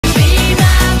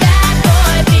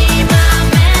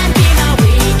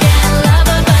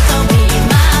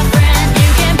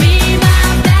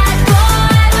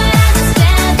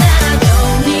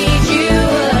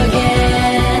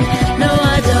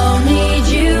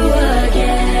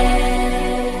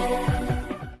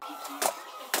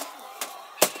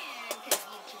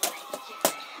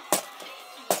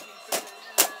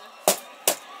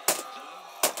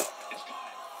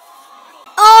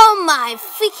my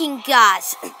freaking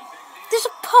gosh. There's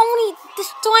a pony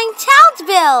destroying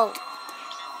Townsville.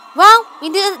 Well, we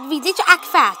need to act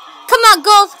fast. Come on,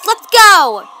 girls, let's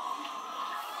go.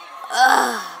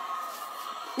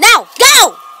 Now,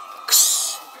 go!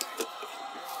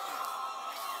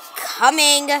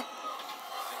 Coming. Wait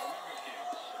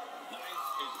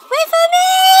for me!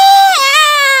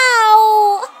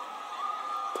 Ow!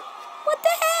 What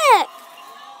the heck?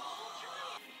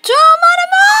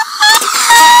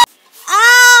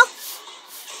 Ow!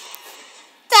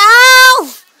 Ow!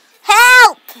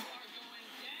 Help!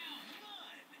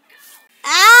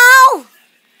 Ow!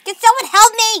 Can someone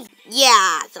help me?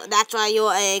 Yeah, so that's why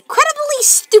you're incredibly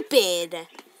stupid.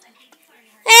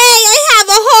 Hey, I have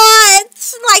a heart!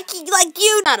 Like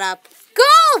you. Shut up.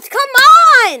 Girls, come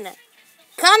on!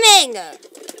 Coming!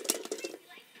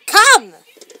 Come!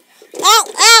 Ow,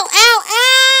 ow, ow,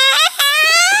 ow!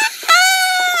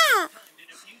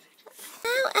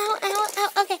 Ow, ow, ow, ow.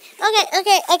 Okay.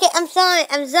 I'm sorry.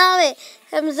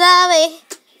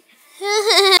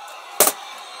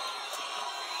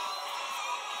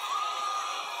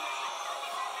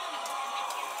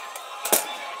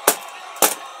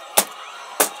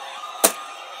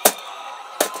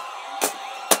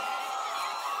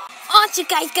 Aren't you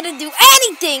guys gonna do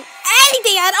anything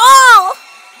at all?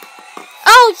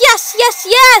 Oh, yes!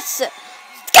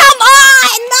 Come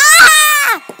on!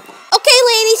 Ah! Okay,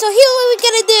 ladies, so here's what we're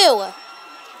gonna do.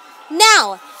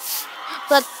 Now,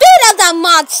 let's beat up that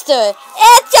monster.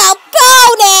 It's a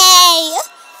pony!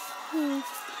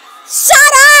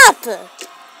 Shut up!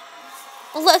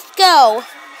 Let's go.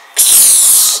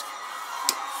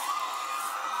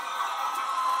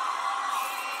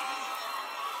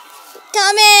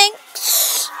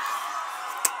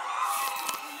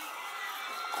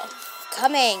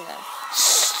 Coming.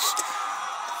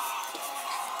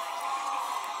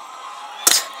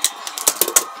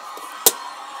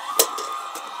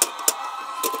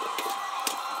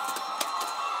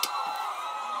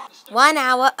 1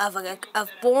 hour of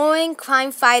boring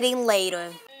crime fighting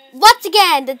later. Once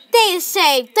again, the day is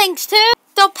saved thanks to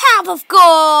the Powerpuff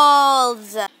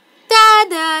Girls. Da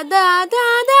da da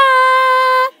da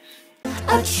da.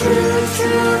 A true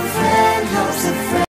friend helps a friend.